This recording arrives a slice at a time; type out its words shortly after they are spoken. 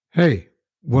Hey,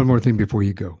 one more thing before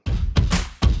you go.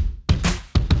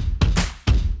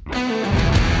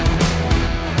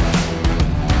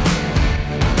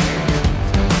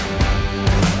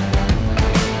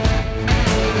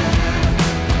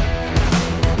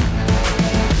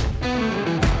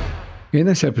 In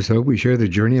this episode, we share the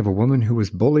journey of a woman who was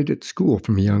bullied at school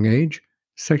from a young age,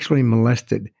 sexually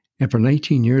molested, and for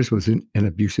 19 years was in an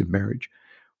abusive marriage.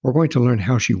 We're going to learn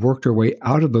how she worked her way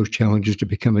out of those challenges to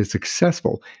become a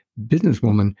successful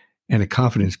businesswoman and a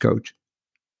confidence coach.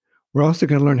 We're also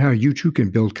going to learn how you too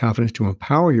can build confidence to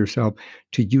empower yourself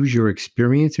to use your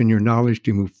experience and your knowledge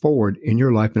to move forward in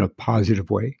your life in a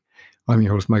positive way. I'm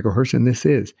your host, Michael Hirsch, and this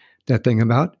is That Thing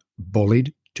About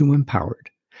Bullied to Empowered.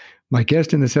 My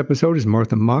guest in this episode is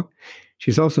Martha Mock.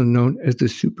 She's also known as the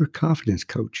Super Confidence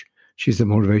Coach. She's a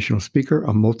motivational speaker,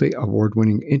 a multi-award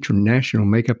winning international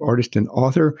makeup artist and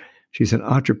author. She's an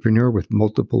entrepreneur with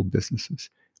multiple businesses.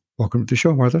 Welcome to the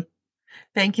show, Martha.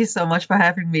 Thank you so much for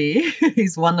having me.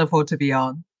 It's wonderful to be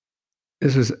on.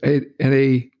 This is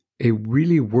a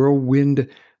really whirlwind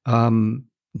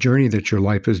journey that your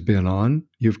life has been on.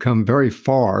 You've come very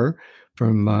far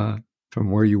from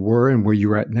where you were and where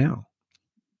you're at now.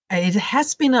 It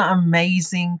has been an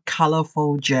amazing,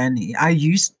 colorful journey.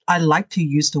 I like to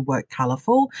use the word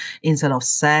colorful instead of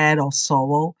sad or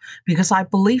sorrow because I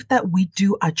believe that we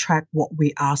do attract what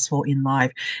we ask for in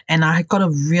life. And I got a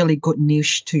really good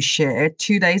news to share.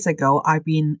 2 days ago, I've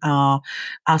been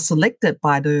selected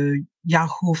by the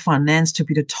Yahoo Finance to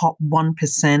be the top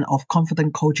 1% of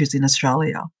confident coaches in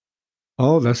Australia.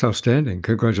 Oh, that's outstanding.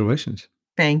 Congratulations.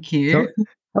 Thank you. So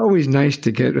always nice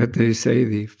to get what they say,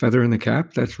 the feather in the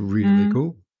cap. That's really Mm.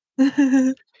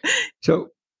 cool. So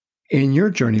in your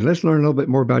journey, let's learn a little bit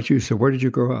more about you. So where did you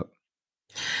grow up?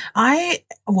 I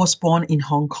was born in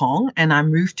Hong Kong and I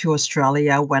moved to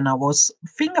Australia when I was, I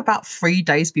think, about 3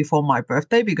 days before my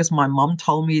birthday because my mom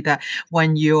told me that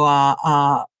when you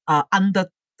are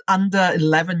under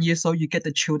 11 years old, you get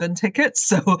the children ticket.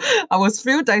 So I was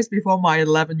few days before my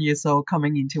 11 years old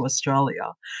coming into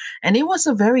Australia. And it was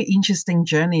a very interesting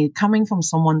journey coming from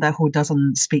someone that who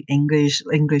doesn't speak English.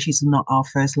 English is not our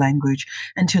first language,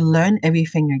 and to learn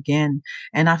everything again.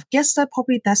 And I guess that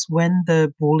probably that's when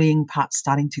the bullying part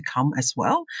starting to come as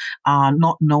well.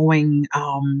 Not knowing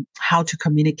how to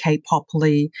communicate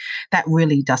properly, that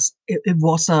really does. It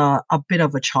was a bit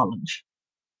of a challenge.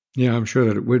 Yeah, I'm sure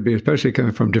that it would be, especially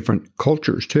coming from different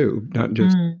cultures too,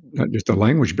 Mm, not just a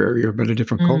language barrier, but a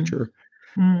different mm, culture.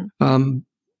 mm. Um,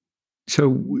 so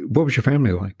what was your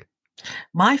family like?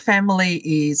 My family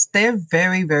is they're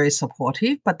very, very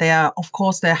supportive, but they are, of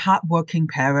course, they're hardworking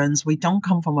parents. We don't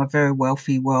come from a very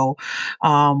wealthy world.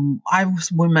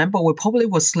 Remember we probably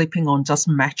were sleeping on just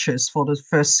mattress for the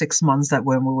first 6 months that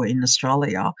when we were in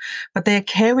Australia. But they're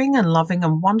caring and loving.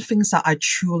 And one thing that I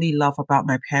truly love about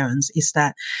my parents is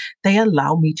that they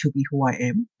allow me to be who I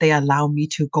am. They allow me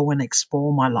to go and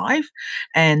explore my life.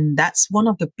 And that's one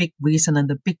of the big reason and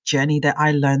the big journey that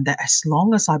I learned that as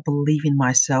long as I believe in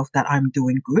myself that I'm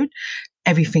doing good,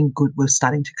 everything good will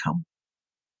starting to come.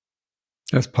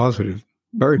 That's positive,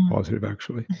 very Mm, positive,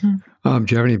 actually. mhm.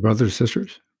 Do you have any brothers or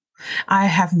sisters? I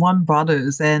have one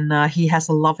brothers and he has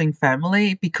a loving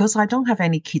family because I don't have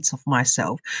any kids of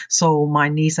myself. So my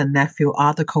niece and nephew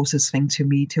are the closest thing to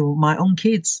me to my own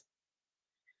kids.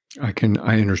 I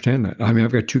understand that. I mean,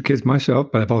 I've got two kids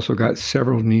myself, but I've also got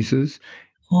several nieces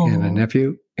and a Oh,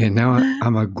 nephew, and now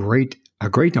I'm a great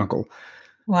uncle.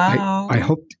 I wow.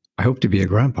 hope to be a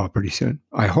grandpa pretty soon.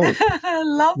 I hope. We're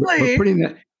Lovely.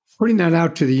 putting that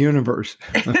out to the universe.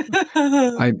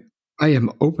 I I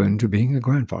am open to being a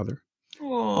grandfather.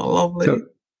 Oh, So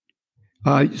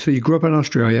lovely. so you grew up in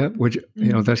Australia, which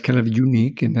Mm, that's kind of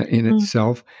unique in mm,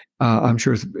 itself. I'm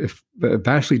sure it's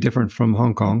vastly different from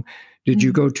Hong Kong. Did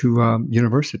you mm. go to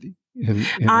university in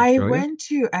I Australia? went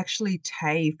to actually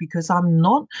TAFE because I'm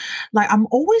not I'm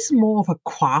always more of a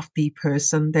crafty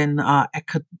person than a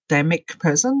academic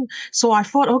person. So I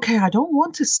thought, okay, I don't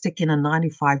want to stick in a 9 to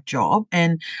 5 job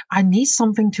and I need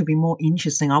something to be more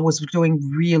interesting. I was doing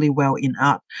really well in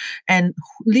art. And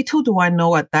little do I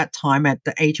know at that time, at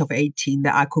the age of 18,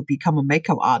 that I could become a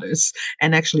makeup artist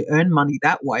and actually earn money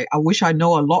that way. I wish I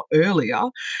know a lot earlier.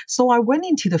 So I went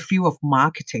into the field of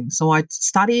marketing. So I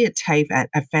studied at TAFE at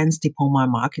Advanced diploma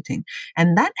in marketing.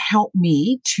 And that helped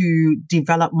me to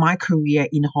develop my career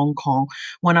in Hong Kong.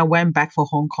 When I went back for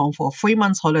Hong Kong for a 3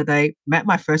 months holiday, met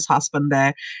my first husband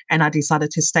there, and I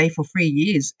decided to stay for 3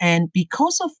 years. And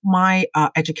because of my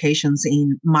educations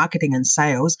in marketing and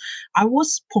sales, I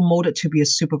was promoted to be a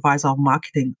supervisor of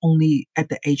marketing only at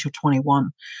the age of 21.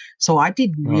 So I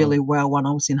did Wow. really well when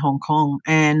I was in Hong Kong.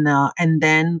 And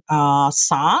then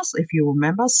SARS, if you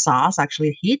remember, SARS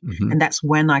actually hit, Hmm. and that's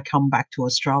when I come back to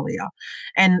Australia.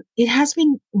 And it has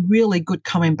been really good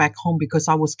coming back home because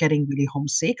I was getting really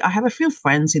homesick. I have a few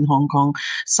friends in Hong Kong,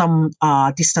 some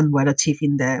distant relative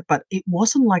in there, but it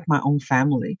wasn't like my own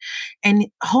family. And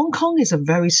Hong Kong is a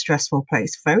very stressful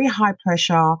place, very high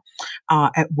pressure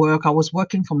at work. I was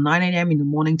working from 9 a.m. in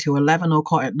the morning to 11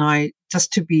 o'clock at night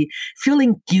just to be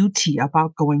feeling guilty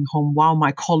about going home while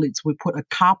my colleagues would put a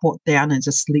carport down and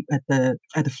just sleep at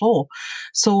the floor.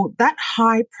 So that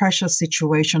high pressure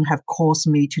situation have caused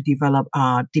me to develop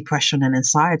depression and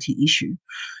anxiety issue.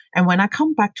 And when I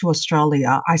come back to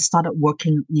Australia, I started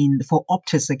working in for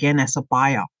Optus again as a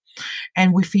buyer.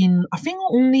 And within, I think,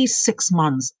 only 6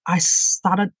 months, I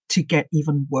started to get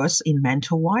even worse in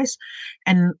mental wise.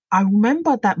 And I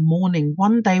remember that morning,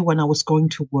 one day when I was going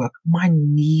to work, my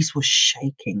knees were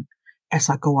shaking as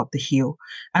I go up the hill.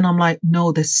 And I'm like,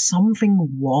 no, there's something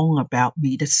wrong about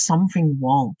me. There's something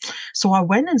wrong. So I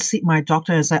went and see my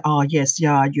doctor and said, oh, yes,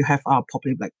 yeah, you have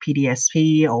probably like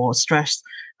PTSD or stress,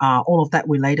 all of that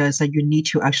related. So you need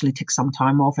to actually take some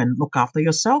time off and look after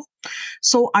yourself.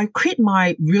 So I quit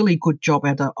my really good job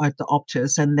at the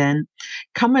Optus and then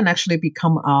come and actually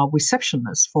become a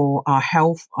receptionist for a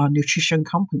health nutrition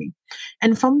company.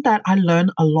 And from that, I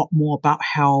learned a lot more about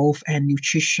health and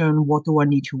nutrition. What do I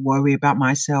need to worry about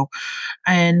myself?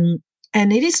 And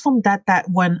and it is from that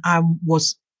when I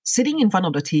was sitting in front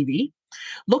of the TV,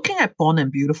 looking at Born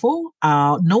and Beautiful,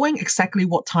 knowing exactly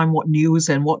what time, what news,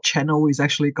 and what channel is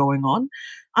actually going on,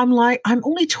 I'm like, I'm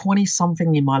only 20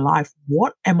 something in my life.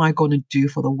 What am I going to do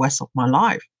for the rest of my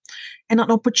life? And an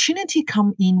opportunity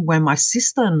come in when my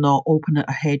sister-in-law opened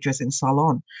a hairdressing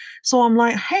salon. So I'm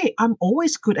like, hey, I'm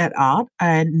always good at art.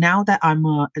 And now that I'm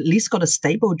at least got a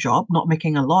stable job, not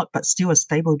making a lot, but still a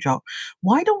stable job,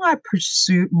 why don't I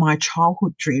pursue my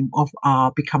childhood dream of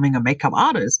becoming a makeup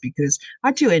artist? Because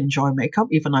I do enjoy makeup,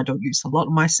 even I don't use a lot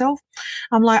myself.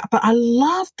 I'm like, but I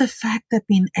love the fact that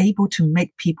being able to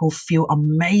make people feel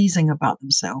amazing about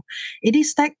themselves. It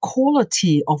is that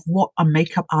quality of what a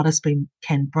makeup artist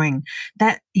can bring,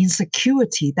 that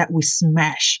insecurity that we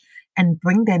smash and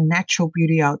bring their natural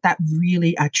beauty out, that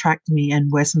really attract me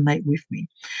and resonate with me.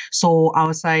 So I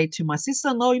would say to my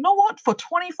sister-in-law, you know what, for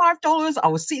 $25, I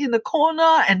will sit in the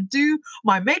corner and do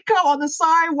my makeup on the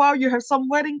side while you have some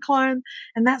wedding client.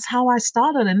 And that's how I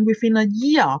started. And within a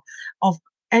year of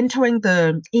entering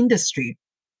the industry,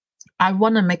 I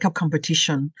won a makeup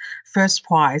competition, first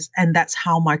prize, and that's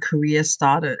how my career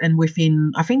started. And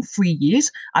within, I think, 3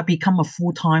 years, I become a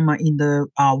full timer in the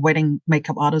wedding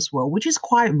makeup artist world, which is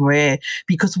quite rare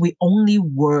because we only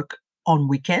work on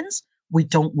weekends. We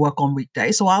don't work on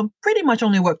weekdays. So I'll pretty much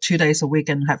only work 2 days a week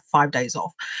and have 5 days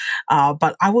off.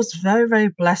 But I was very, very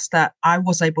blessed that I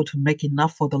was able to make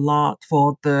enough for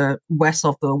the rest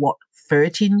of the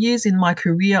 13 years in my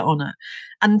career on it,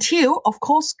 until of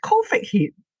course COVID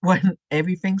hit when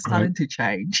everything Right. started to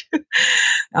change.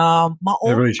 My That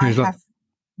own, really I changed a lot. have,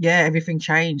 yeah, everything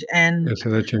changed, and Yeah,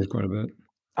 so that changed quite a bit.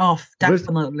 oh, Let's,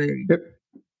 definitely. if,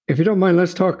 if you don't mind,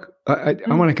 let's talk. I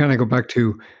Mm, want to kind of go back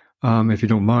to, if you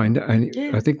don't mind,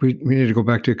 yeah. I think we need to go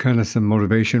back to kind of some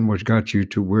motivation, which got you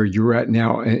to where you're at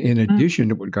now, in Mm, addition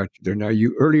to what got you there. Now,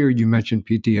 you mentioned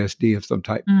PTSD of some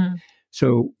type. mm,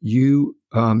 So you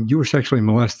were sexually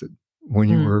molested when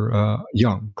you mm. were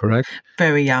young, correct?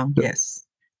 Very young, So, yes.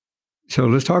 so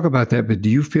let's talk about that. But do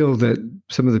you feel that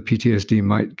some of the PTSD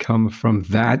might come from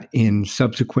that, in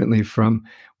subsequently from?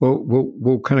 Well,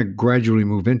 we'll kind of gradually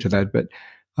move into that. But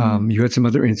Mm, you had some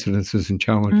other incidences and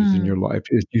challenges in your mm, life.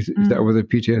 Is that mm. where the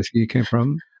PTSD came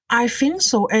from? I think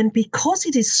so. And because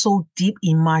it is so deep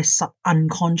in my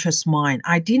unconscious mind,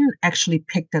 I didn't actually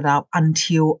pick that up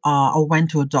until I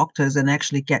went to a doctor's and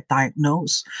actually get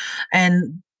diagnosed.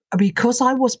 And because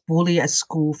I was bullied at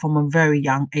school from a very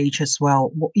young age as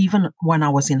well, even when I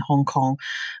was in Hong Kong,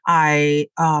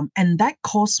 and that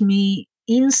caused me,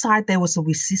 inside there was a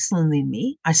resistance in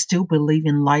me. I still believe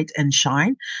in light and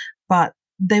shine, but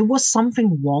there was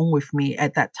something wrong with me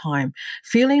at that time,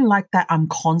 feeling like that I'm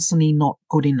constantly not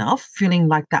good enough, feeling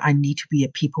like that I need to be a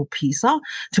people pleaser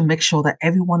to make sure that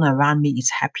everyone around me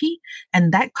is happy.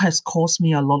 And that has caused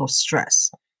me a lot of stress.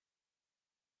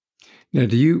 Now,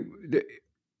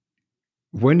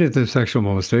 when did the sexual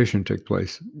molestation take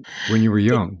place? When you were It,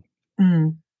 young?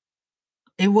 Mm.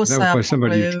 It And was that was by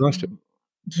somebody you probably, trusted.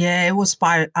 yeah, it was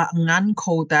by an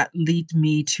uncle that lead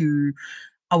me to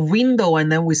a window,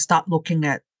 and then we start looking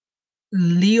at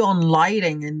Leon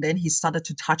lighting, and then he started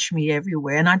to touch me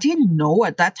everywhere. And I didn't know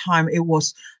at that time it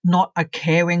was not a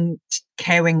caring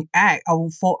act. I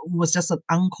thought it was just an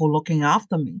uncle looking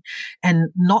after me. And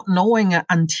not knowing it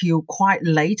until quite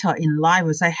later in life,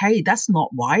 we say, hey, that's not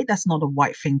right. That's not a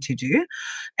right thing to do.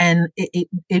 And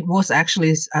it was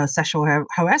actually sexual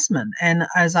harassment. And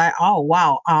as oh,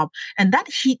 wow. And that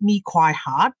hit me quite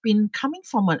hard. Being coming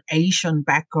from an Asian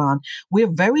background,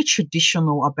 we're very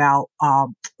traditional about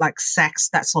like sex,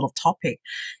 that sort of topic.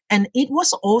 And it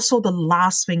was also the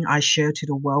last thing I shared to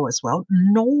the world as well.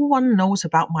 No one knows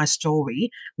about my story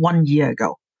 1 year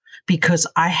ago because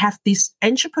I have this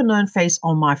entrepreneur face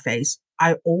on my face.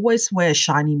 I always wear a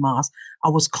shiny mask. I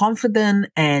was confident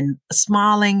and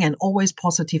smiling and always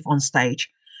positive on stage.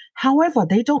 However,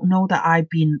 they don't know that I've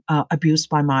been abused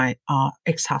by my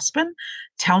ex-husband,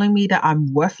 telling me that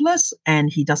I'm worthless and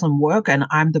he doesn't work and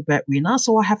I'm the breadwinner.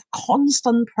 So I have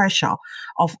constant pressure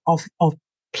of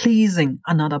pleasing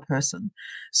another person.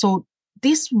 So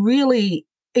this really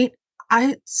it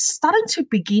I started to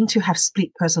begin to have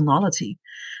split personality.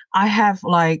 I have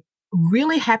like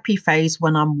really happy face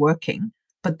when I'm working.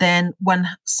 But then when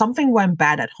something went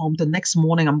bad at home, the next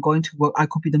morning I'm going to work, I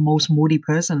could be the most moody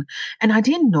person. And I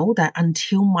didn't know that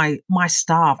until my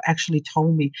staff actually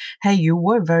told me, hey, you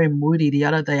were very moody the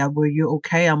other day. Were you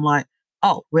okay? I'm like,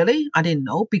 oh, really? I didn't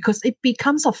know because it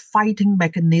becomes a fighting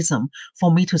mechanism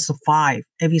for me to survive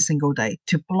every single day,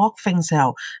 to block things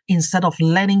out instead of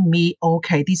letting me,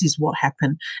 okay, this is what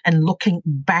happened and looking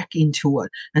back into it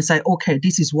and say, okay,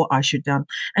 this is what I should done.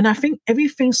 And I think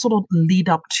everything sort of lead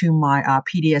up to my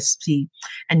PTSD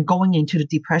and going into the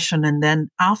depression. And then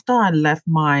after I left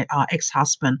my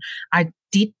ex-husband, I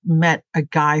did met a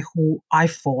guy who I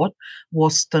thought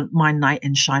was my knight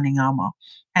in shining armor.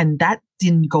 And that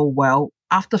didn't go well.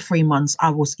 After 3 months, I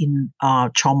was in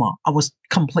trauma. I was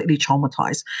completely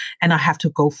traumatized, and I have to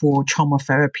go for trauma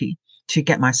therapy to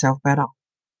get myself better.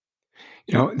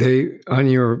 They on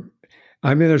your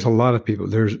I mean, there's a lot of people.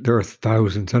 There are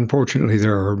thousands. Unfortunately,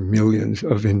 there are millions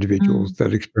of individuals Mm,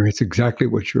 that experience exactly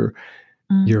what mm,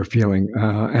 you're feeling.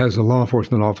 As a law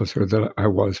enforcement officer that I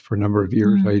was for a number of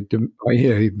years, mm, I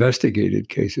investigated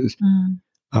cases mm,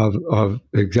 of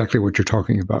exactly what you're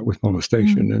talking about with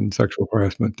molestation mm, and sexual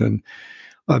harassment and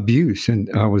abuse. And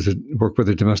I worked with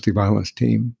a domestic violence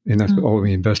team, and that's what mm, all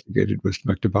we investigated was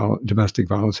domestic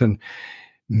violence and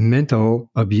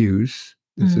mental abuse.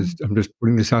 mm, I'm just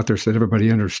putting this out there so that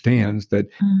everybody understands that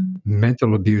mm,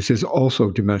 mental abuse is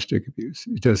also domestic abuse.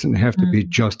 It doesn't have to be mm,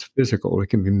 just physical; it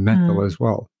can be mental mm, as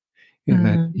well. And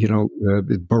that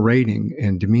mm, berating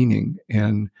and demeaning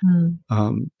and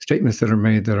mm, statements that are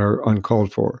made that are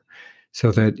uncalled for,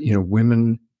 so that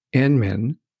women and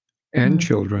men and mm.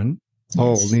 children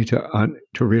all Yes. need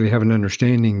to really have an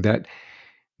understanding that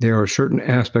there are certain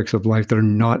aspects of life that are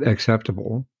not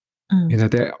acceptable, Mm, and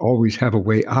that they always have a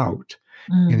way out,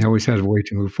 and they mm, always have a way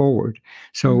to move forward. mm.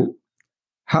 So,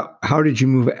 how did you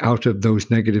move out of those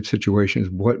negative situations?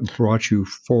 What brought you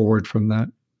forward from that?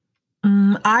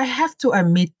 I have to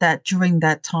admit that during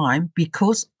that time,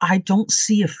 because I don't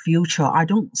see a future, I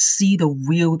don't see the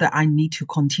will that I need to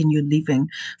continue living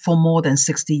for more than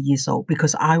 60 years old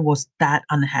because I was that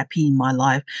unhappy in my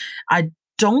life. I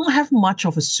don't have much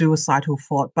of a suicidal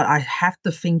thought, but I have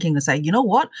the thinking to say, you know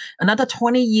what? Another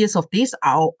 20 years of this,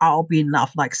 I'll be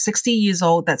enough. Like 60 years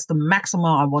old, that's the maximum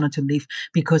I wanted to live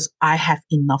because I have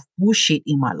enough bullshit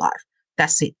in my life.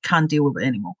 That's it. Can't deal with it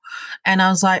anymore. And I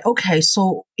was like, okay,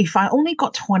 so if I only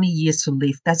got 20 years to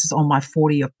live, that's on my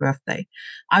 40th birthday.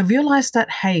 I realized that,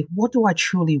 hey, what do I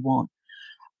truly want?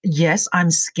 Yes,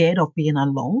 I'm scared of being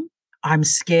alone. I'm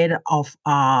scared of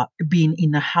being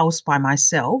in a house by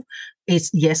myself.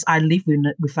 It's yes, I live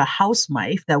with a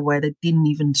housemate that where they didn't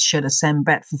even share the same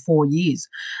bed for 4 years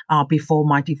before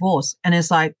my divorce. And it's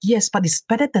like, yes, but it's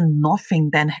better than nothing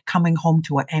than coming home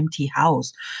to an empty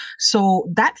house. So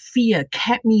that fear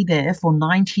kept me there for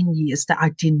 19 years that I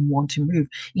didn't want to move.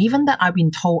 Even that I've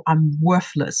been told I'm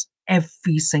worthless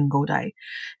every single day.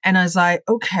 And I was like,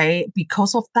 okay,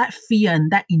 because of that fear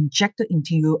and that injected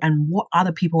into you and what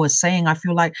other people are saying, I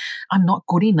feel like I'm not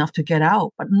good enough to get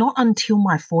out. But not until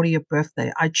my 40th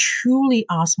birthday, I truly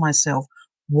asked myself,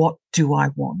 what do I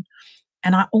want?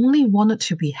 And I only wanted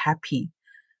to be happy.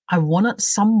 I wanted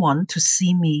someone to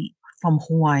see me from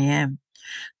who I am,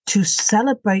 to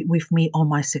celebrate with me on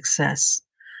my success,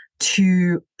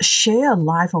 to share a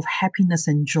life of happiness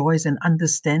and joys and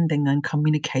understanding and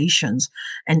communications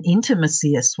and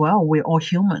intimacy as well. We're all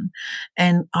human.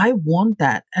 And I want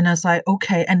that. And I was like,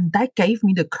 okay. And that gave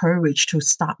me the courage to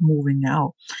start moving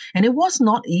out. And it was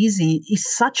not easy.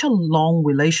 It's such a long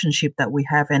relationship that we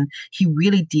have. And he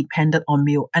really depended on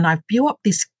me. And I built up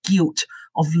this guilt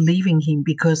of leaving him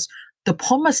because the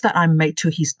promise that I made to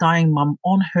his dying mom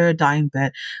on her dying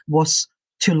bed was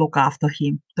to look after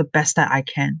him the best that I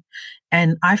can.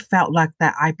 And I felt like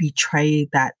that I betrayed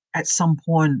that at some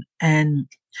point.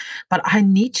 But I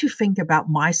need to think about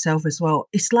myself as well.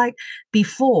 It's like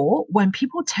before, when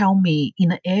people tell me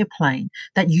in an airplane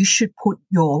that you should put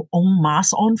your own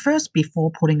mask on first before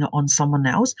putting it on someone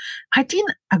else, I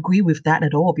didn't agree with that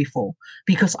at all before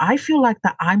because I feel like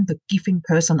that I'm the giving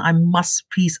person. I must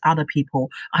please other people.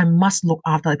 I must look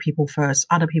after other people first.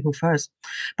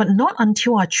 But not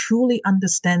until I truly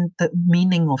understand the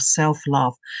meaning of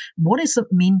self-love. What does it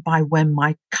mean by when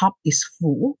my cup is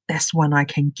full? That's when I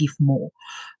can give more.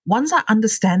 Once I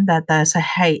understand that, I say,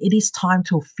 hey, it is time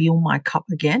to fill my cup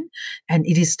again, and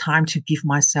it is time to give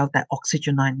myself that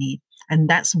oxygen I need. And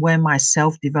that's where my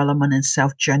self development and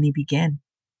self journey began.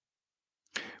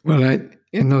 Well,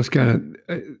 in those kind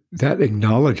of that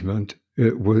acknowledgement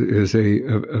is a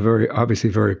very obviously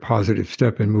very positive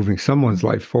step in moving someone's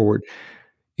life forward.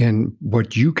 And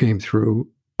what you came through,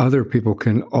 other people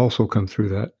can also come through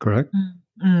that, correct?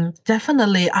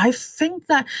 Definitely. I think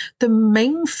that the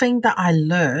main thing that I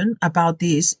learned about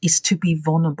this is to be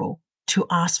vulnerable, to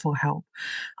ask for help.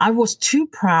 I was too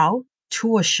proud,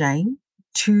 too ashamed,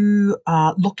 too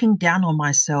looking down on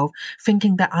myself,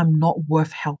 thinking that I'm not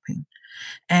worth helping.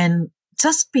 And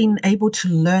just being able to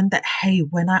learn that, hey,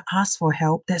 when I ask for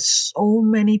help, there's so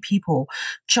many people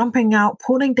jumping out,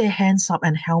 putting their hands up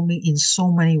and help me in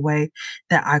so many ways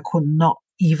that I could not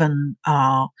even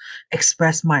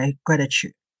express my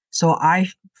gratitude. So I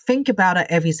think about it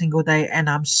every single day and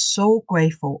I'm so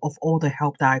grateful of all the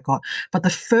help that I got. But the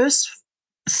first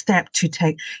step to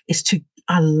take is to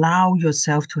allow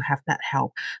yourself to have that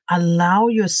help. Allow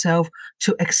yourself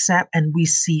to accept and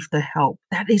receive the help.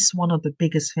 That is one of the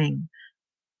biggest things.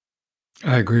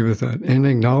 I agree with that, and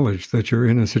acknowledge that you're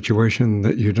in a situation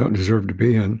that you don't deserve to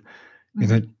be in, and Mm,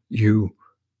 that you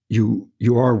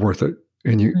are worth it,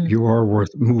 and mm, you are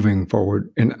worth moving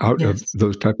forward and out of yes.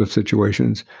 those type of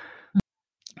situations.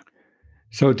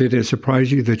 So, did it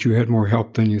surprise you that you had more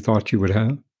help than you thought you would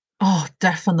have? Oh,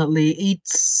 definitely.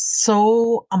 It's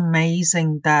so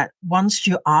amazing that once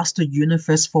you ask the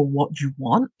universe for what you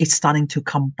want, it's starting to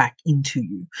come back into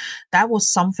you. That was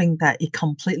something that it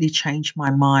completely changed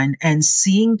my mind. And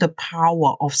seeing the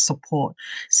power of support,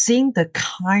 seeing the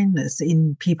kindness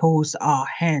in people's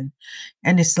hand,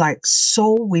 and it's like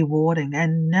so rewarding.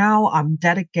 And now I'm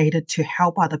dedicated to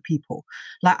help other people.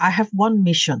 Like I have one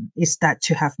mission is that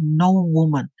to have no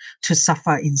woman to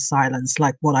suffer in silence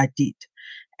like what I did.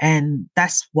 And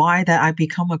that's why that I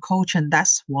become a coach, and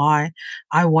that's why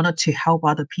I wanted to help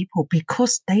other people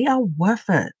because they are worth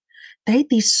it. They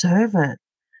deserve it.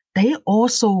 They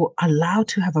also allowed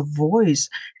to have a voice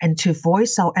and to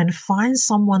voice out and find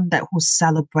someone that will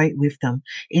celebrate with them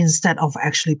instead of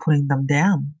actually putting them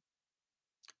down.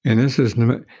 And this is,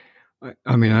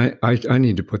 I mean, I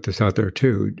need to put this out there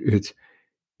too. It's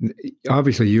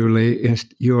obviously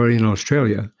you are in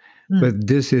Australia, Mm, but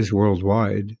this is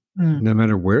worldwide. mm, No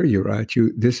matter where you're at,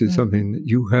 this is mm, something that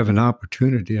you have an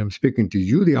opportunity. I'm speaking to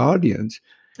you, the audience.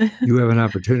 You have an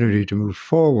opportunity to move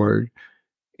forward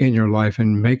in your life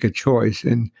and make a choice,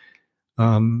 and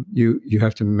you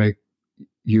have to make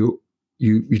you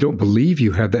you don't believe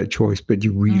you have that choice, but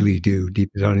you mm. really do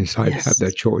deep down inside have Yes.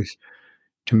 that choice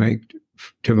to make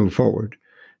to move forward,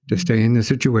 to Mm, stay in the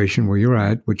situation where you're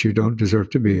at, which you don't deserve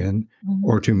to be mm, in, mm,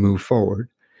 or to move forward.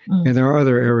 mm. And there are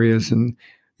other areas, and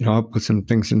I'll put some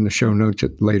things in the show notes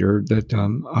later that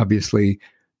obviously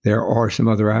there are some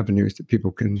other avenues that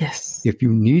people can, Yes. if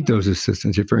you need those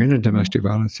assistance, if you're in a Mm, domestic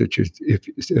violence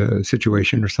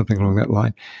situation or something along that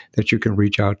line, that you can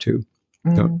reach out to.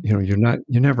 Don't, mm.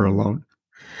 you're never alone.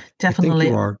 You think Definitely.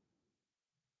 you are.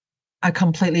 I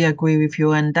completely agree with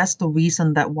you. And that's the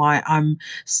reason that why I'm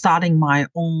starting my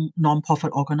own nonprofit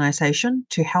organization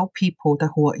to help people that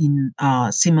who are in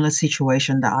a similar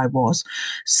situation that I was.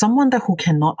 Someone that who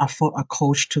cannot afford a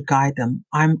coach to guide them.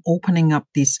 I'm opening up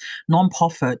this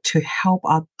nonprofit to help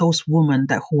out those women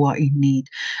that who are in need,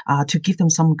 to give them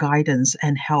some guidance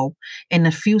and help. In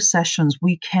a few sessions,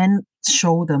 we can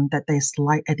show them that there's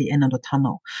light at the end of the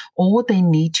tunnel. All they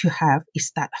need to have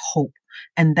is that hope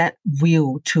and that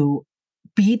will to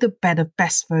be the better,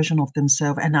 best version of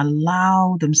themselves and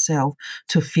allow themselves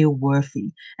to feel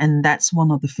worthy. And that's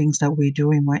one of the things that we're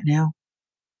doing right now.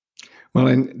 Well,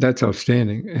 and that's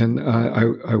outstanding, and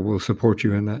I will support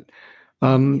you in that.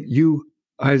 Thank you. You,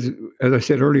 as I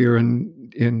said earlier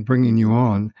in bringing you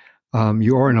on,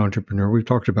 you are an entrepreneur. We've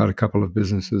talked about a couple of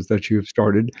businesses that you've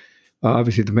started.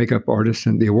 Obviously, the makeup artist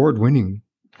and the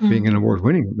being an Mm,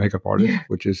 award-winning makeup artist, yeah.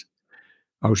 which is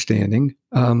outstanding.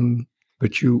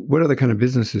 But what other kind of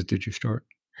businesses did you start?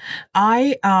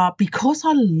 Because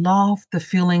I love the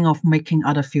feeling of making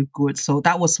other feel good. So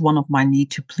that was one of my need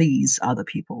to please other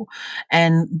people.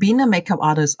 And being a makeup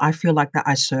artist, I feel like that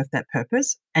I serve that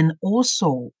purpose. And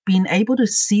also being able to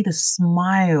see the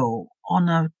smile on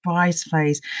a bride's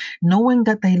face, knowing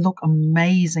that they look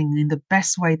amazing in the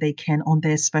best way they can on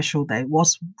their special day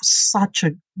was such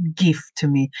a gift to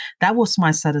me. That was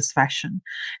my satisfaction.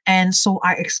 And so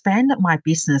I expanded my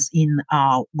business in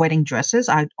wedding dresses.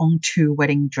 I own two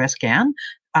wedding dress gown.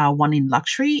 One in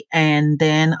luxury, and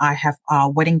then I have a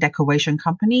wedding decoration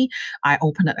company. I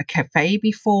opened a cafe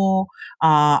before.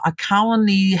 I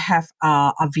currently have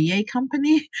a VA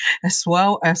company as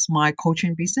well as my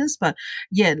coaching business. But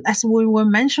yeah, as we were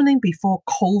mentioning before,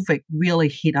 COVID really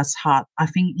hit us hard. I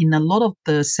think in a lot of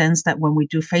the sense that when we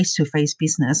do face-to-face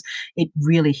business, it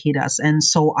really hit us. And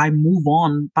so I move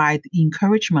on by the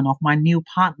encouragement of my new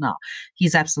partner.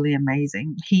 He's absolutely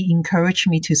amazing. He encouraged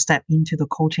me to step into the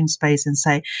coaching space and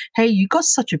say, hey, you got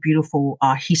such a beautiful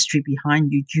history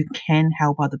behind you. You can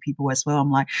help other people as well. I'm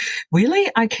like,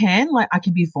 really? I can? Like, I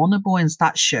can be vulnerable and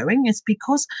start sharing? It's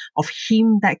because of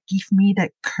him that give me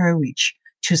that courage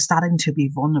to starting to be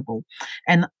vulnerable.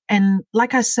 And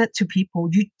like I said to people,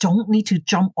 you don't need to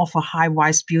jump off a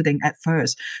high-rise building at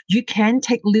first. You can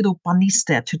take little bunny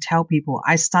step to tell people.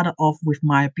 I started off with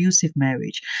my abusive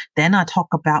marriage. Then I talk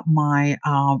about my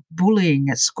bullying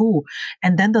at school.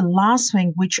 And then the last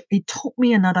thing, which it took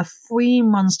me another 3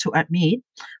 months to admit,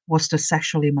 was the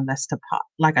sexually molested part.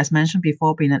 Like I mentioned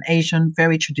before, being an Asian,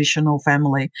 very traditional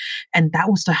family. And that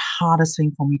was the hardest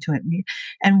thing for me to admit.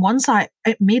 And once I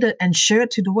admitted and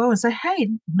shared to the world and said, hey,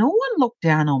 no one looked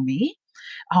down on me.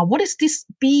 What is this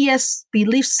BS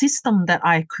belief system that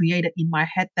I created in my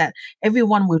head that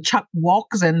everyone will chuck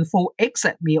rocks and throw eggs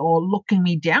at me or looking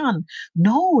me down?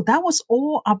 No, that was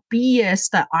all a BS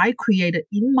that I created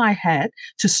in my head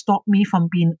to stop me from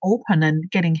being open and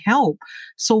getting help.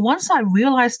 So once I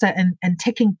realized that and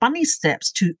taking bunny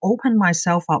steps to open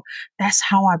myself up, that's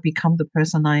how I become the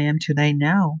person I am today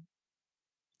now.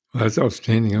 Well, that's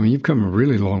outstanding. I mean, you've come a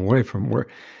really long way from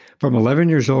 11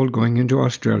 years old going into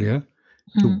Australia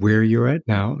to Mm, where you're at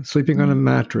now, sleeping on a mm,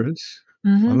 mattress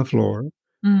on mhm, the floor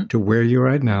mm, to where you're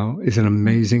at now is an mm,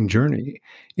 amazing journey.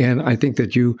 And I think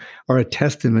that you are a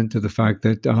testament to the fact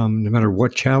that no matter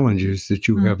what challenges that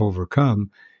you mm, have overcome,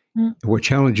 mm, what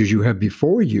challenges you have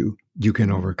before you, you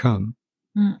can overcome,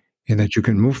 mm, and that you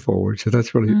can move forward. So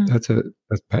mm,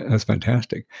 that's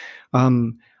fantastic.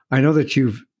 Um, I know that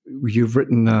you've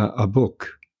written a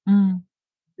book. mm.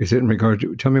 Is it in regard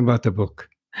to? Tell me about the book.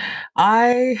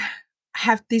 I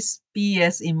have this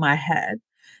BS in my head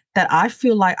that I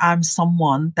feel like I'm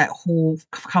someone that who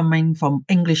coming from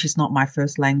English is not my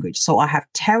first language. So I have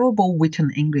terrible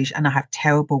written English and I have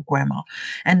terrible grammar.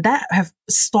 And that have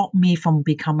stopped me from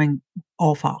becoming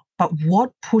author. But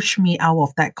what pushed me out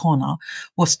of that corner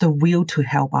was the will to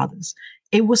help others.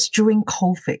 It was during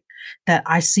COVID that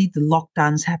I see the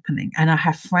lockdowns happening. And I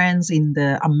have friends in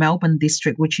the Melbourne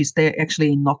district, which is there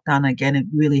actually in lockdown again. It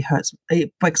really hurts.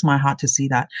 It breaks my heart to see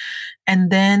that.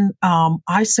 And then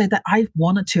I said that I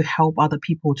wanted to help other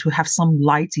people to have some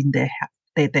light in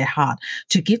their heart,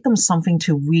 to give them something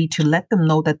to read, to let them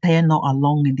know that they're not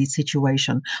alone in this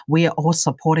situation. We are all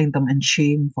supporting them and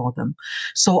cheering for them.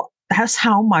 So that's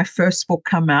how my first book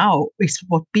come out. It's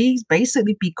what be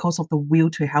basically because of the will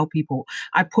to help people.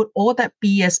 I put all that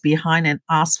BS behind and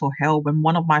asked for help. When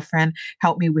one of my friends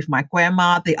helped me with my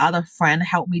grammar, the other friend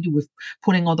helped me with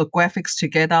putting all the graphics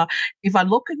together. If I'm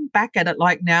looking back at it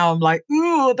like now, I'm like,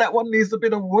 ooh, that one needs a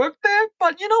bit of work there.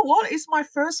 But you know what? It's my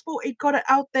first book. It got it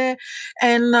out there,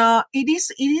 and it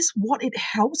is what it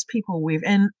helps people with.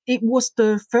 And it was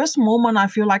the first moment I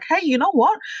feel like, hey, you know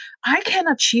what? I can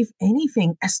achieve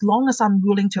anything as long as I'm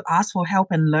willing to ask for help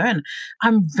and learn.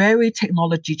 I'm very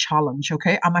technology challenged.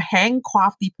 Okay, I'm a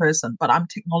handcrafty person, but I'm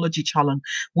technology challenged.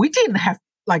 We didn't have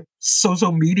like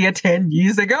social media 10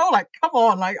 years ago. Like, come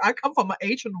on, like I come from an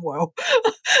Asian world.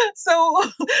 so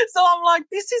so I'm like,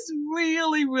 this is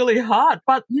really, really hard.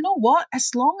 But you know what? As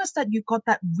long as that you got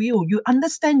that will, you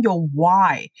understand your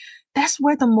why. that's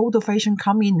where the motivation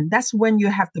come in. That's when you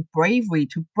have the bravery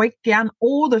to break down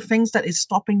all the things that is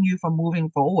stopping you from moving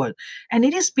forward. And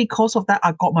it is because of that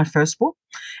I got my first book.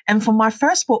 And for my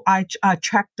first book, I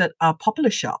attracted a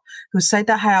publisher who said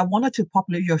that, hey, I wanted to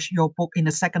publish your book in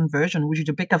the second version, which is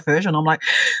a bigger version. I'm like,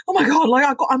 oh my God,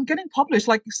 like I'm getting published.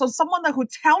 Like, so someone that who's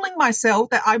telling myself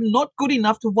that I'm not good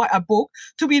enough to write a book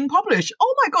to be published.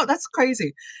 Oh my God, that's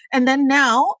crazy. And then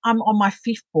now I'm on my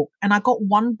fifth book, and I got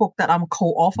one book that I'm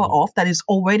co-author of that is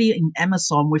already in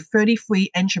Amazon with 33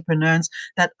 entrepreneurs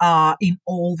that are in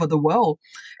all over the world.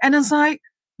 And it's like,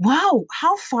 wow,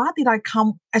 how far did I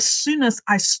come as soon as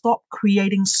I stopped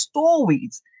creating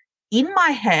stories in my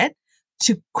head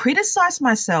to criticize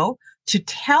myself, to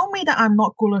tell me that I'm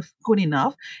not good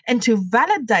enough, and to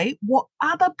validate what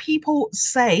other people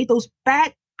say, those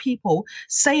bad people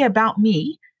say about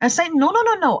me, and say, no, no,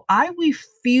 no, no, I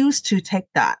refuse to take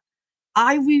that.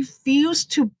 I refuse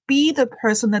to be the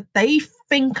person that they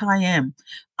think I am.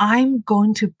 I'm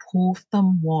going to prove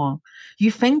them wrong.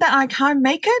 You think that I can't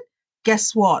make it?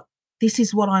 Guess what? This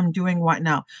is what I'm doing right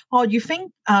now. Oh, you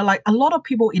think like a lot of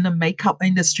people in the makeup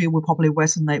industry will probably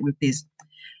resonate with this.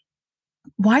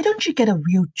 Why don't you get a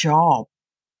real job?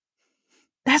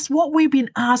 That's what we've been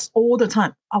asked all the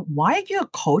time. Why are you a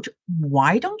coach?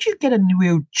 Why don't you get a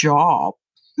real job?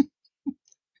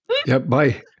 Yep.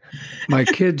 My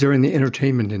kids are in the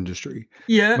entertainment industry.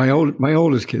 Yeah. My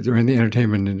oldest kids are in the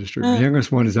entertainment industry. My Uh,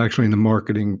 youngest one is actually in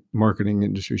the marketing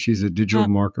industry. She's a digital uh,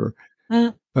 marketer.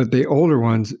 uh, But the older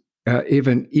ones,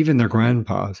 even their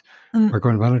grandpas, uh, are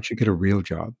going, "Why don't you get a real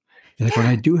job?" And they're going,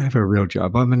 yeah, "I do have a real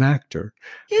job. I'm an actor.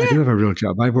 I do yeah, have a real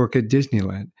job. I work at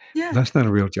Disneyland. yeah, That's not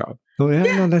a real job." Oh, yeah,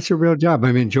 yeah, no, that's a real job.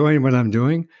 I'm enjoying what I'm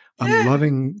doing. I'm yeah.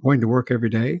 loving going to work every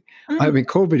day. I Mm. mean,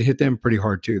 COVID hit them pretty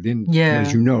hard too. Then, as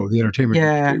Yeah, you know, the entertainment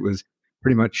industry yeah, was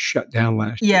pretty much shut down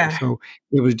last year. yeah. So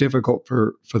it was difficult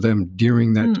for them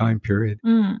during that Mm, time period.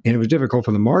 mm, And it was difficult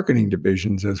for the marketing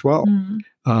divisions as well,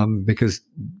 mm. because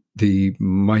the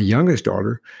my youngest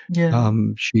daughter, Yeah.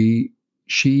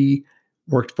 she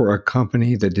worked for a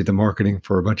company that did the marketing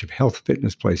for a bunch of health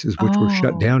fitness places, which were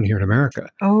shut Oh, down here in America.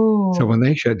 So oh, when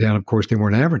they shut down, of course, they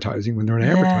weren't advertising. When they weren't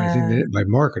advertising, they yeah, didn't buy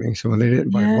marketing. So when they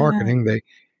didn't buy yeah, marketing,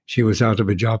 she was out of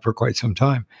a job for quite some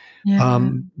time. yeah.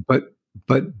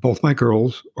 But both my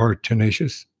girls are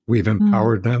tenacious. We've Mm,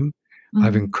 empowered them.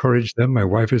 I've mm, encouraged them. My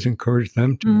wife has encouraged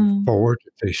them to move mm, forward,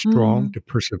 to stay strong, mm, to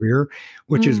persevere,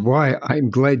 which is mm, why I'm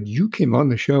glad you came on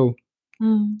the show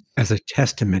mm. as a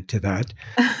testament to that,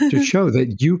 to show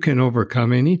that you can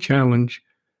overcome any challenge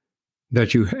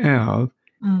that you have.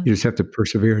 You Mm, just have to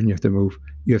persevere, and you have to move.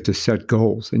 You have to set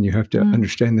goals, and you have to mm,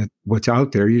 understand that what's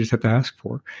out there, you just have to ask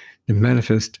for and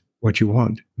manifest what you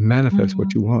want. Manifest what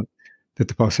mm. you want, that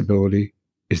the possibility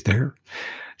is there.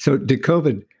 So did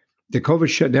COVID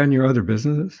shut down your other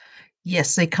businesses?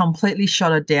 Yes, they completely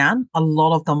shut it down. A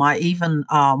lot of them, I even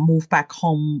moved back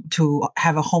home to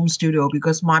have a home studio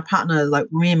because my partner, like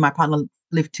me and my partner,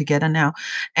 live together now,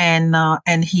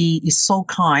 and he is so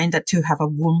kind that to have a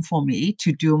room for me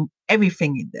to do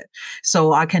everything in there,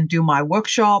 so I can do my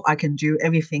workshop, I can do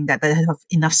everything that have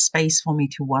enough space for me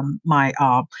to run my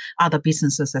other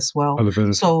businesses as well. Other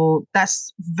businesses? So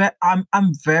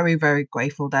I'm very very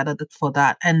grateful that for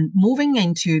that. And moving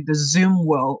into the Zoom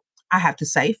world, I have to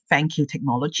say, thank you,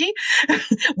 technology.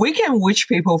 We can reach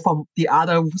people from the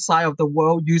other side of the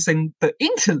world using the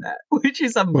internet, which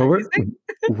is Well, amazing.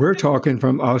 we're talking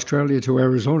from Australia to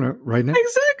Arizona right now.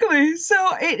 Exactly. So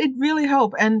it really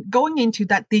helped. And going into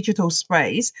that digital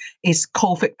space is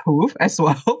COVID proof as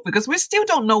well, because we still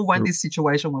don't know when this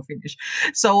situation will finish.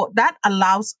 So that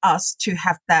allows us to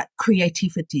have that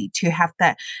creativity, to have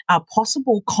that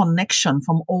possible connection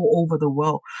from all over the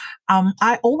world.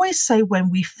 I always say when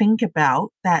we think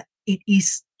about that, it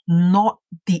is not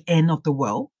the end of the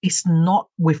world. It's not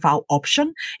without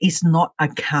option. It's not a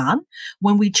can.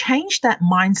 When we change that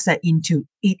mindset into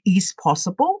it is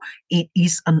possible, it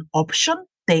is an option,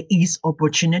 there is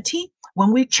opportunity.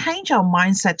 When we change our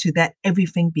mindset to that,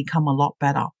 everything become a lot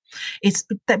better. It's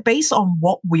that based on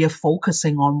what we are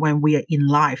focusing on when we are in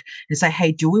life. It's like,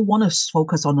 hey, do we want to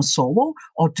focus on a solo,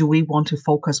 or do we want to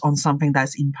focus on something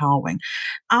that's empowering?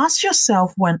 Ask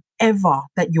yourself whenever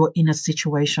that you're in a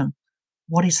situation,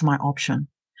 what is my option?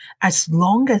 As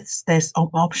long as there's an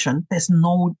option, there's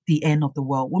no the end of the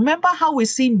world. Remember how we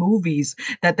see movies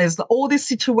that there's all this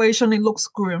situation, it looks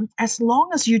grim. As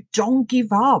long as you don't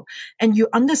give up and you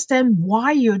understand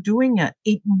why you're doing it,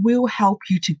 it will help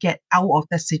you to get out of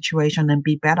that situation and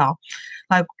be better.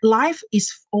 Like life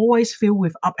is always filled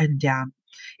with up and down.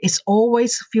 It's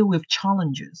always filled with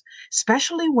challenges,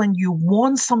 especially when you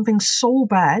want something so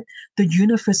bad, the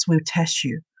universe will test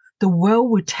you. the world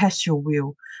will test your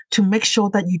will to make sure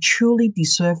that you truly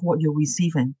deserve what you're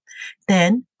receiving.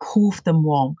 Then prove them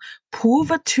wrong.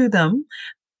 Prove it to them.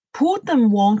 Prove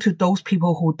them wrong to those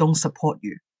people who don't support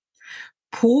you.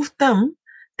 Prove them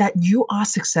that you are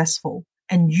successful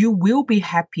and you will be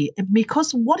happy.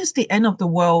 Because what is the end of the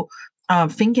world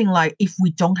thinking like if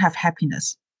we don't have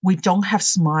happiness, we don't have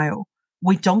smile,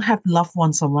 we don't have loved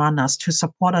ones around us to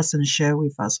support us and share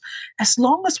with us. As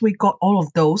long as we got all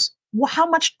of those, how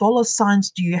much dollar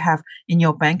signs do you have in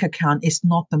your bank account is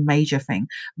not the major thing.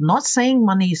 I'm not saying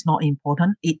money is not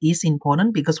important. It is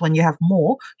important because when you have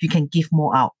more, you can give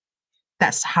more out.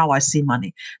 That's how I see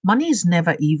money. Money is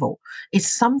never evil.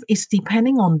 It's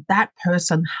depending on that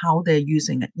person how they're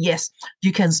using it. Yes,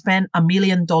 you can spend $1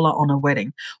 million on a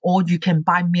wedding, or you can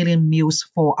buy million meals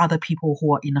for other people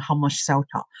who are in a homeless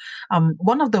shelter.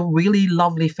 One of the really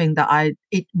lovely thing that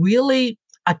it really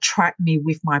attract me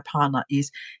with my partner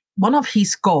is one of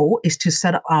his goal is to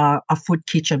set up a food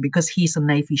kitchen because he's a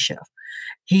Navy chef.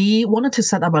 He wanted to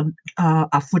set up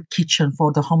a food kitchen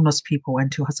for the homeless people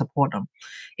and to support them.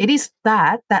 It is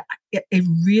that it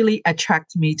really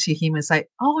attracts me to him and say,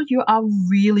 oh, you are a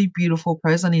really beautiful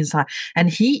person inside. And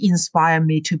he inspired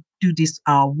me to do this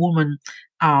woman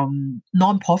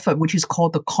non-profit, which is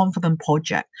called the Confident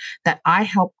Project, that I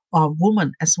help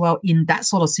women as well in that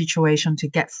sort of situation to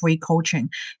get free coaching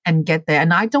and get there.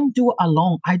 And I don't do it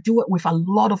alone. I do it with a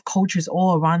lot of coaches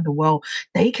all around the world.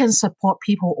 They can support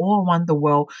people all around the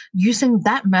world using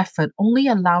that method, only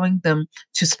allowing them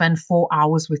to spend 4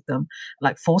 hours with them,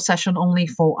 like 4 session, only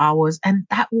 4 hours. And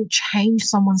that will change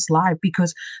someone's life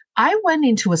because I went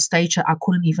into a stage that I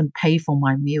couldn't even pay for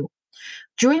my meal.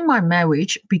 During my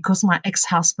marriage, because my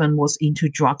ex-husband was into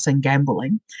drugs and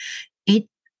gambling, it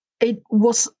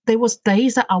there was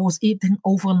days that I was eating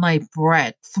overnight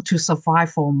bread to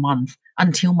survive for a month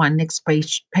until my next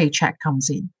paycheck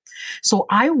comes in. So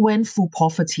I went through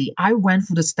poverty. I went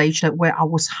through the stage that where I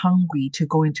was hungry to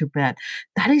go into bed.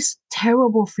 That is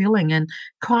terrible feeling. And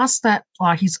class that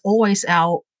he's always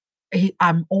out.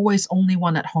 I'm always only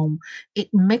one at home. It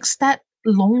makes that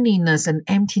loneliness and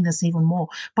emptiness even more.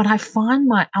 But I find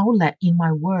my outlet in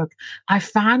my work. I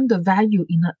find the value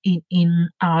in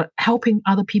helping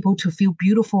other people to feel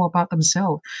beautiful about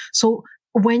themselves. So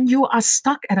when you are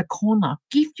stuck at a corner,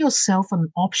 give yourself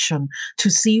an option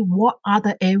to see what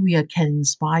other area can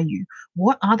inspire you,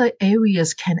 what other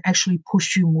areas can actually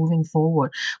push you moving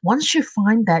forward. Once you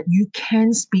find that, you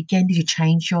can begin to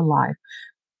change your life.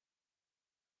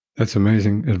 That's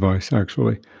amazing advice,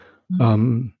 actually.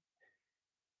 Mm.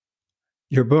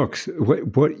 Your books,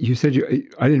 what you said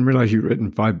I didn't realize you'd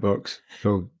written 5 books.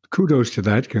 So kudos to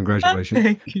that. Congratulations.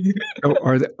 Thank you. So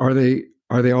are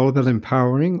they all about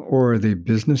empowering or are they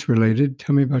business related?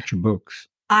 Tell me about your books.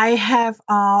 I have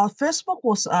first book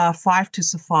was Five to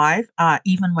Survive,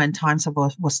 even when times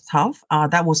was tough.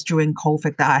 That was during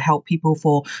COVID that I helped people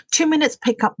for 2 minutes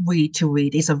pick up read to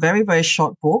read. It's a very, very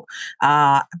short book,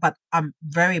 but I'm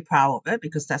very proud of it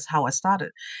because that's how I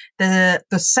started. The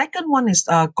second one is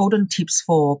Golden Tips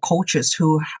for Coaches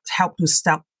who help to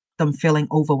stop them feeling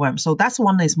overwhelmed. So that's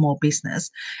one is more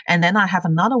business. And then I have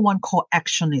another one called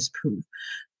Action is Proof.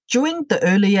 During the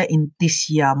earlier in this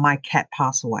year, my cat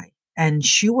passed away. And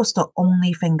she was the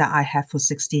only thing that I had for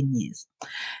 16 years.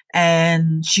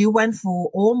 And she went through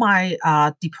all my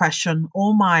depression,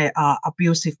 all my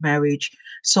abusive marriage.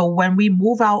 So when we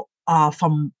moved out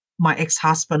from my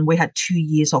ex-husband, we had 2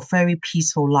 years of very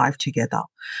peaceful life together.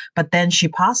 But then she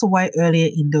passed away earlier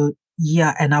in the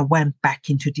year, and I went back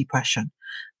into depression.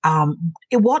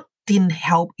 What didn't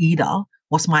help either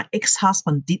was my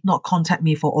ex-husband did not contact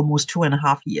me for almost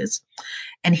 2.5 years.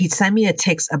 And he sent me a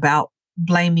text about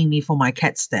blaming me for my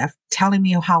cat's death, telling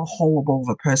me how horrible of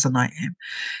a person I am.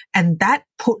 And that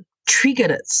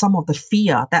triggered some of the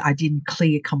fear that I didn't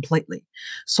clear completely.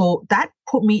 So that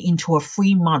put me into a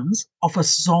 3 months of a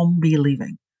zombie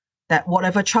living. That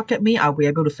whatever chuck at me, I'll be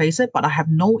able to face it, but I have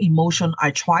no emotion.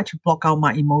 I try to block out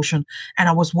my emotion, and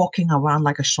I was walking around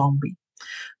like a zombie.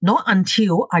 Not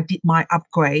until I did my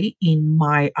upgrade in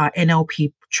my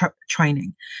NLP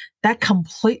training that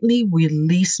completely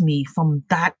released me from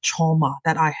that trauma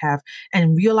that I have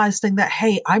and realizing that,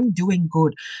 hey, I'm doing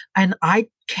good and I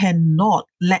cannot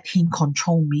let him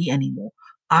control me anymore.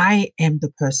 I am the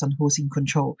person who's in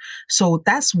control. So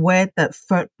that's where the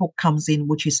third book comes in,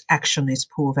 which is Action is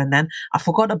Proof. And then I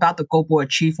forgot about the Global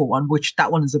Achiever one, which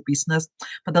that one is a business.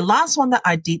 But the last one that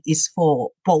I did is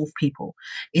for both people.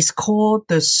 It's called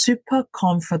the Super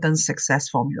Confidence Success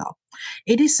Formula.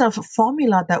 It is a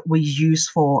formula that we use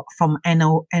from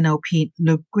NLP,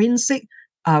 Lugrinzig,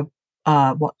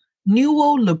 what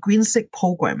neuro-linguistic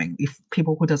programming, if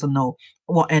people who doesn't know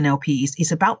what NLP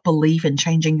is about belief and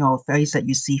changing your ways that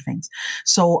you see things.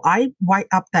 So I write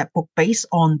up that book based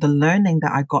on the learning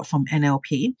that I got from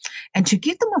NLP, and to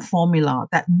give them a formula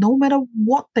that no matter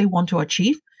what they want to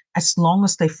achieve, as long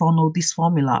as they follow this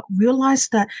formula, realize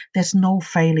that there's no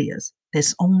failures.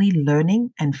 There's only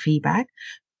learning and feedback.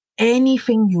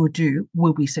 Anything you do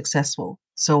will be successful.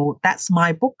 So that's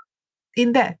my book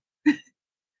in there,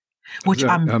 which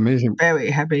I'm Amazing. very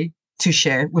happy to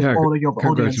share with Yeah, all of your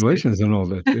audience too. congratulations on all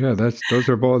that. Yeah,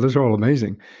 those are all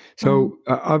amazing. Mm, So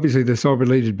obviously, this all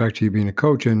related back to you being a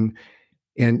coach, and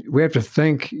we have to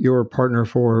thank your partner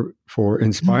for mm,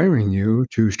 inspiring you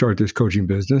to start this coaching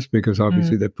business, because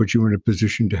obviously mm, that puts you in a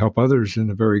position to help others in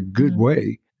a very good mm.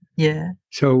 way. Yeah.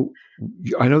 So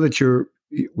I know that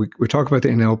we talk about the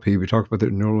NLP, we talk about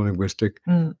the neuro linguistic.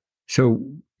 Mm, So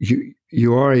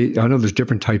you are I know there's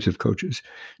different types of coaches.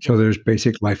 So yes. there's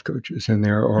basic life coaches, and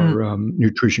there Mm, are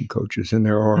nutrition coaches, and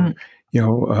there are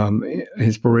mm,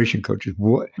 inspiration coaches.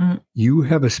 What mm, you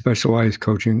have a specialized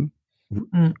coaching?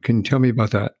 mm. Can you tell me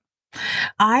about that?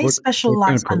 I What kind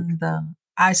specialize of coach? under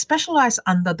I specialize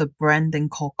under the branding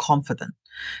called confident,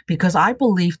 because I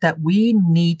believe that we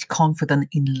need confidence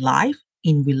in life,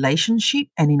 in relationship,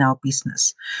 and in our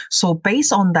business. So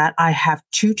based on that, I have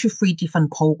 2 to 3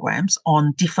 different programs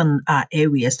on different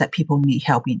areas that people need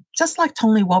help in. Just like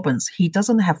Tony Robbins, he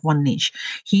doesn't have one niche.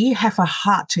 He have a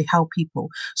heart to help people.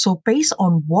 So based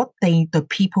on what the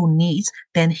people needs,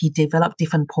 then he developed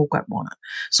different program on it.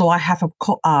 So I have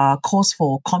a course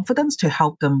for confidence to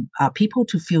help them people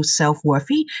to feel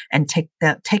self-worthy and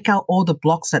take out all the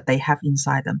blocks that they have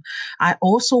inside them. I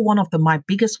also one of my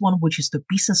biggest one, which is the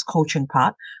business coaching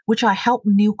part, which I help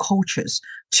new coaches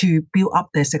to build up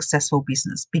their successful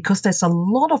business, because there's a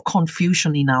lot of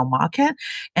confusion in our market,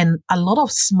 and a lot of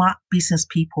smart business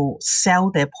people sell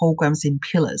their programs in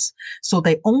pillars. So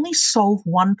they only solve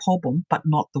one problem but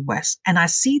not the rest. And I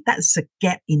see that's a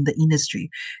gap in the industry.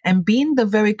 And being the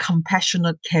very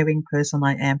compassionate, caring person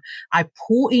I am, I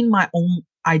pull in my own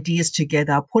ideas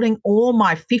together, putting all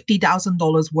my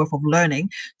 $50,000 worth of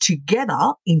learning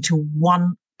together into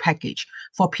one package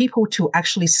for people to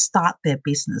actually start their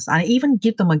business. I even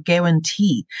give them a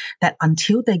guarantee that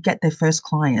until they get their first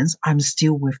clients, I'm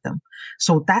still with them.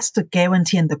 So that's the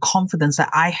guarantee and the confidence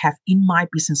that I have in my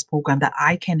business program, that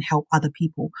I can help other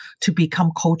people to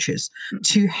become coaches,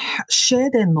 to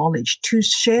share their knowledge, to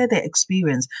share their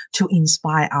experience, to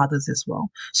inspire others as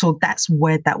well. So that's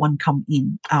where that one come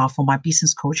in for my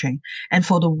business coaching. And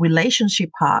for the relationship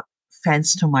part,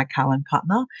 thanks to my current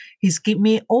partner, he's given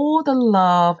me all the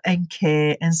love and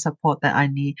care and support that I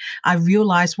need. I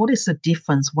realized what is the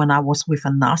difference when I was with a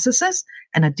narcissist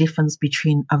and a difference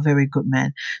between a very good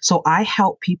man. So I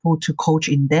help people to coach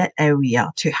in that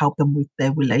area to help them with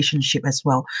their relationship as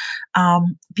well.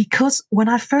 Because when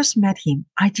I first met him,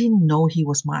 I didn't know he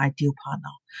was my ideal partner.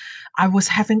 I was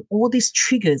having all these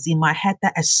triggers in my head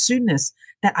that as soon as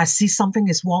that I see something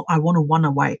is wrong, I want to run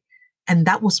away. And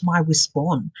that was my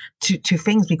response to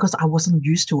things, because I wasn't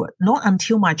used to it. Not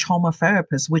until my trauma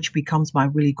therapist, which becomes my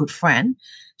really good friend,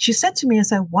 she said to me and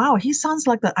said, wow, he sounds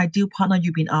like the ideal partner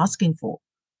you've been asking for.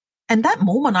 And that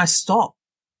moment I stopped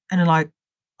and I'm like,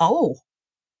 oh,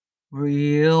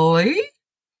 really?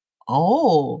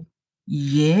 Oh,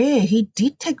 yeah, he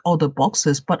did tick all the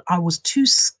boxes, but I was too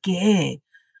scared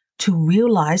to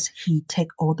realize he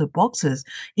ticked all the boxes.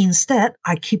 Instead,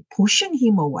 I keep pushing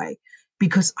him away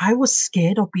because I was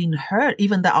scared of being hurt.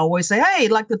 Even though I always say, hey,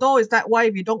 like the door is that way.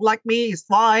 If you don't like me, it's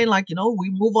fine. Like, we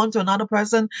move on to another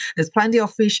person. There's plenty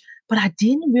of fish. But I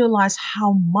didn't realize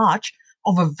how much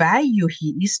of a value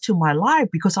he is to my life,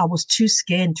 because I was too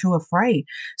scared and too afraid.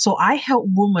 So I help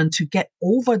women to get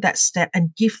over that step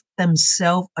and give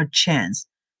themselves a chance.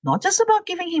 Not just about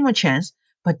giving him a chance,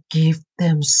 but give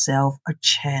themselves a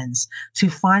chance to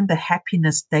find the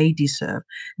happiness they deserve.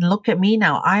 And look at me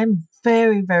now. I'm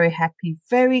very, very happy,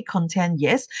 very content.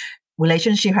 Yes,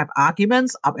 relationship have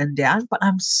arguments up and down, but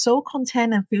I'm so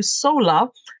content and feel so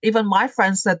loved. Even my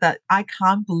friends said that I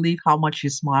can't believe how much you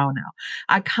smile now.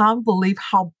 I can't believe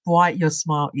how bright your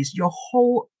smile is. Your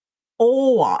whole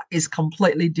aura is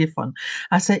completely different.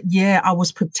 I said, yeah, I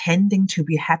was pretending to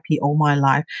be happy all my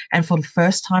life. And for the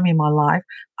first time in my life,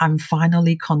 I'm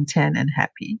finally content and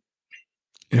happy.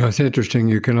 It's interesting.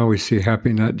 You can always see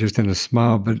happy not just in a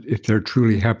smile, but if they're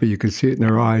truly happy, you can see it in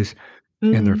their eyes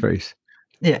and their Mm, face.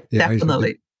 yeah, The eyes are the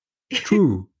definitely.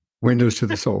 true windows to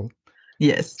the soul.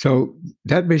 Yes. So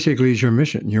that basically is your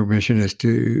mission. Your mission is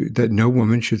that no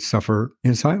woman should suffer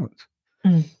in silence.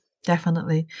 Mm,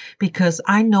 definitely. Because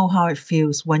I know how it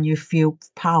feels when you feel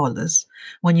powerless,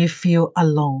 when you feel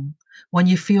alone. when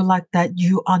you feel like that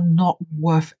you are not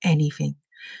worth anything.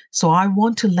 So I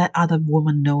want to let other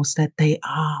women know that they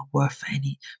are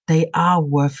they are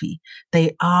worthy,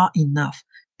 they are enough.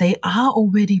 They are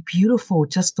already beautiful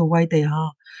just the way they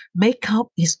are. Makeup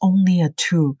is only a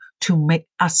tool to make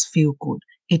us feel good.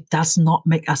 It does not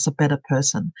make us a better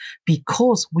person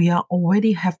because we are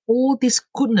already have all this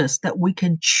goodness that we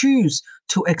can choose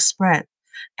to express,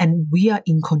 and we are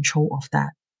in control of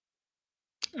that.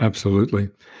 Absolutely.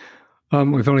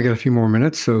 We've only got a few more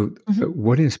minutes. So, Mhm.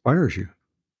 what inspires you?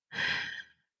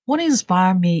 What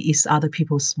inspires me is other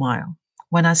people's smile.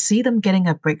 When I see them getting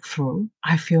a breakthrough,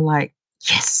 I feel like,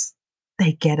 yes,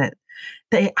 they get it.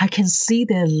 I can see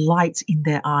their light in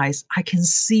their eyes. I can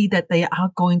see that they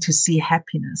are going to see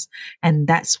happiness. And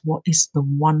that's what is the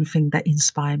one thing that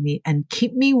inspires me and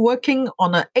keep me working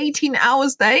on an 18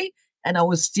 hours day, and I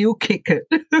will still kick it.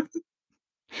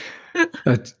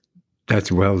 That's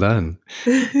that's well done.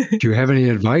 Do you have any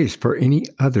advice for any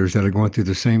others that are going through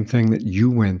the same thing that you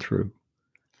went through?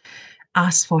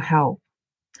 Ask for help.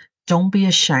 Don't be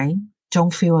ashamed.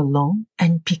 Don't feel alone.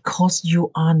 And because you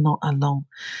are not alone,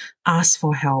 ask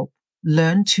for help.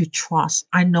 Learn to trust.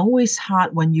 I know it's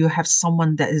hard when you have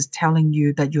someone that is telling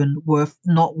you that you're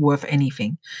not worth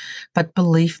anything. But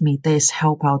believe me, there's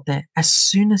help out there. As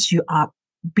soon as you are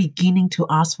beginning to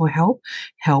ask for help,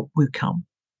 help will come.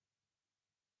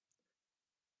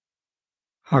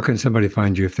 How can somebody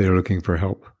find you if they're looking for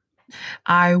help?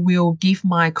 I will give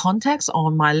my contacts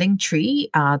on my link tree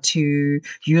to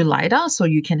you later, so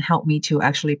you can help me to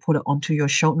actually put it onto your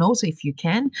show notes if you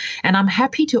can. And I'm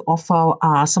happy to offer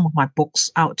some of my books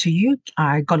out to you.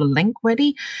 I got a link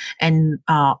ready, and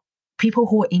people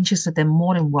who are interested, they're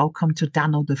more than welcome to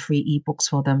download the free ebooks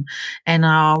for them. And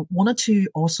I wanted to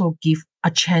also give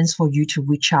a chance for you to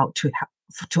reach out to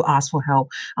ask for help.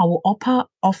 I will offer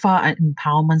an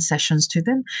empowerment sessions to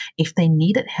them. If they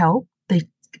needed help, they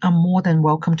are more than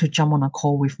welcome to jump on a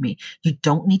call with me. You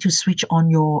don't need to switch on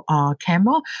your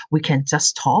camera. We can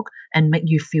just talk and make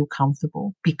you feel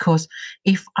comfortable. Because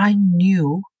if I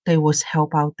knew there was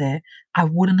help out there, I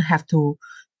wouldn't have to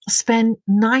spend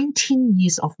 19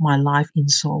 years of my life in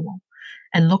sorrow.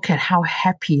 And look at how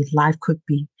happy life could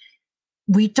be.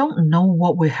 We don't know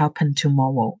what will happen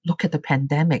tomorrow. Look at the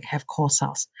pandemic have caused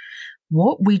us.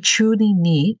 What we truly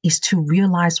need is to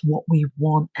realize what we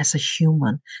want as a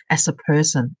human, as a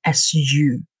person, as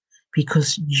you,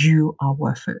 because you are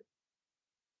worth it.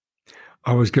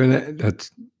 I was going to,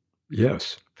 that's,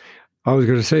 yes. I was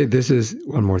going to say, this is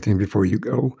one more thing before you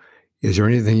go. Is there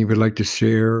anything you would like to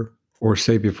share or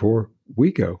say before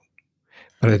we go?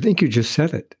 But I think you just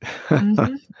said it.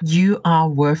 Mhm. You are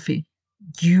worthy.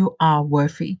 You are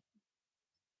worthy.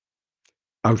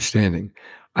 Outstanding.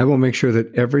 I will make sure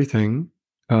that everything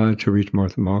to reach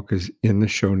Martha Malk is in the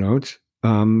show notes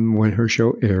when her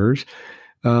show airs,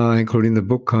 including the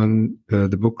book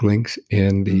the book links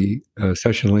and the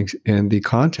session links and the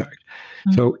contact.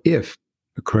 Mm. So,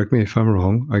 correct me if I'm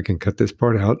wrong, I can cut this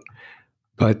part out,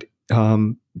 but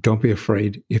don't be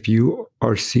afraid. If you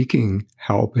are seeking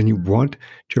help and you want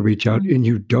to reach out and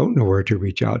you don't know where to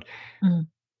reach out, Mm.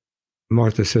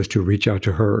 Martha says to reach out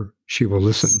to her. She will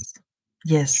listen.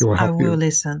 Yes, She will I help will you.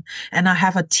 listen. And I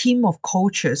have a team of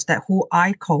coaches that who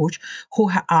I coach who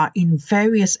are in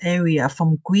various areas,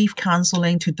 from grief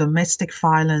counseling to domestic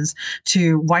violence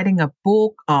to writing a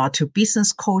book to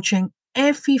business coaching.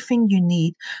 Everything you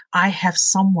need, I have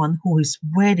someone who is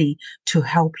ready to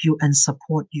help you and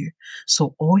support you.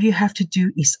 So all you have to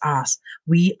do is ask.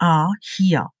 We are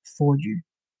here for you.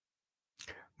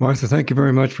 Martha, thank you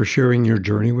very much for sharing your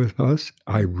journey with us.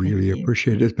 I Thank really you.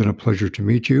 appreciate it. It's been a pleasure to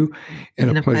meet you, and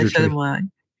a Been a pleasure pleasure of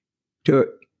mine. to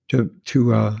to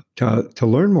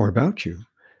learn more about you.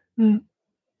 Mm.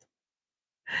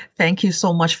 Thank you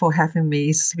so much for having me.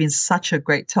 It's been such a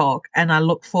great talk, and I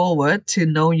look forward to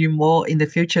know you more in the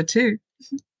future too.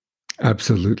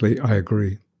 Absolutely, I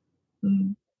agree.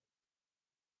 Mm.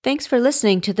 Thanks for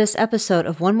listening to this episode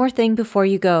of One More Thing Before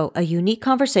You Go, a unique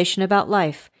conversation about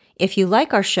life. If you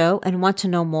like our show and want to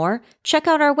know more, check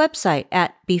out our website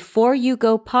at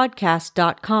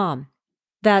beforeyougopodcast.com.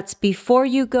 That's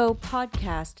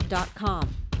beforeyougopodcast.com.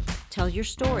 Tell your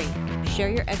story, share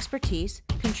your expertise,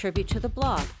 contribute to the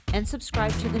blog, and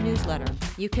subscribe to the newsletter.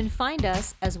 You can find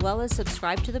us as well as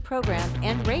subscribe to the program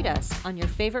and rate us on your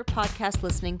favorite podcast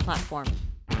listening platform.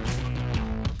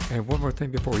 And one more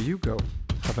thing before you go.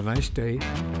 Have a nice day,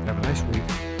 have a nice week,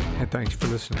 and thanks for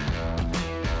listening.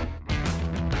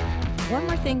 One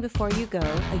More Thing Before You Go,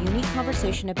 a unique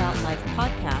conversation about life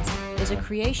podcast, is a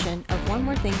creation of One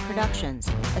More Thing Productions,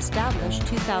 established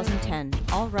 2010,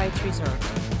 all rights reserved.